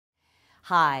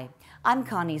Hi, I'm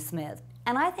Connie Smith,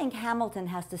 and I think Hamilton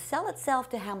has to sell itself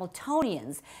to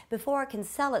Hamiltonians before it can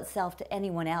sell itself to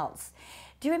anyone else.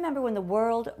 Do you remember when the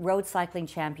World Road Cycling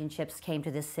Championships came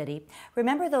to this city?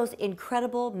 Remember those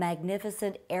incredible,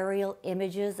 magnificent aerial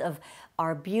images of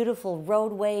our beautiful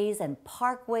roadways and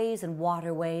parkways and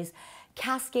waterways,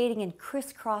 cascading and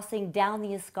crisscrossing down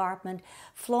the escarpment,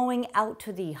 flowing out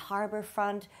to the harbor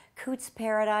front, Cootes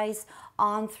Paradise,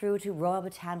 on through to Royal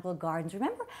Botanical Gardens.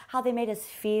 Remember how they made us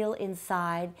feel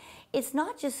inside? It's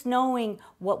not just knowing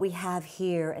what we have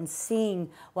here and seeing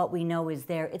what we know is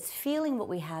there. It's feeling what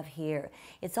we have here.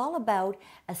 It's all about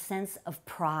a sense of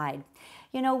pride.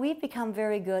 You know, we've become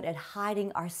very good at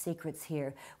hiding our secrets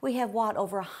here. We have, what,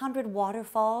 over 100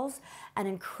 waterfalls, an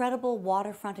incredible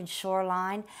waterfront and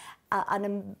shoreline,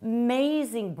 an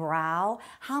amazing brow.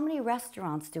 How many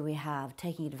restaurants do we have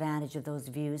taking advantage of those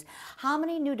views? How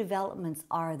many new developments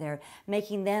are there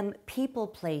making them people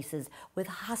places with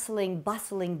hustling,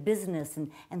 bustling business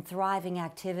and thriving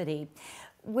activity?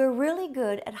 We're really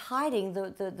good at hiding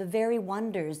the very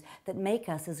wonders that make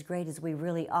us as great as we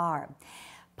really are.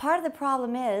 Part of the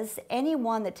problem is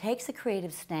anyone that takes a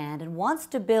creative stand and wants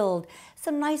to build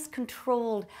some nice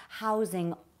controlled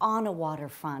housing on a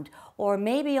waterfront or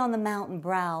maybe on the mountain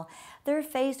brow, they're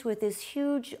faced with this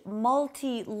huge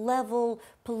multi-level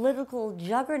political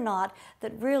juggernaut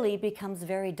that really becomes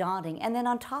very daunting. And then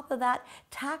on top of that,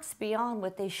 taxed beyond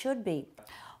what they should be.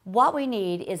 What we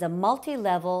need is a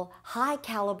multi-level,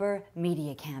 high-caliber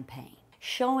media campaign,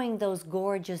 showing those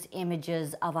gorgeous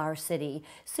images of our city,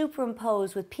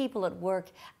 superimposed with people at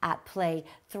work, at play,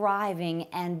 thriving,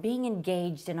 and being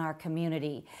engaged in our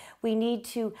community. We need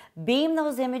to beam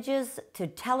those images to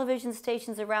television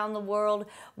stations around the world,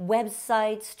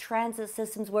 websites, transit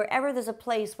systems, wherever there's a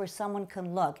place where someone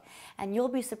can look. And you'll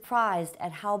be surprised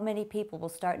at how many people will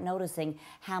start noticing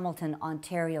Hamilton,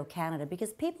 Ontario, Canada,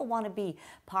 because people want to be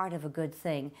part of a good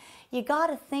thing. You got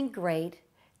to think great,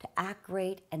 to act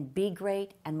great and be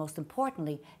great, and most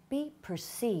importantly, be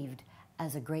perceived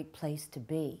as a great place to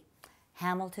be.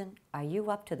 Hamilton, are you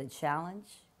up to the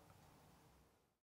challenge?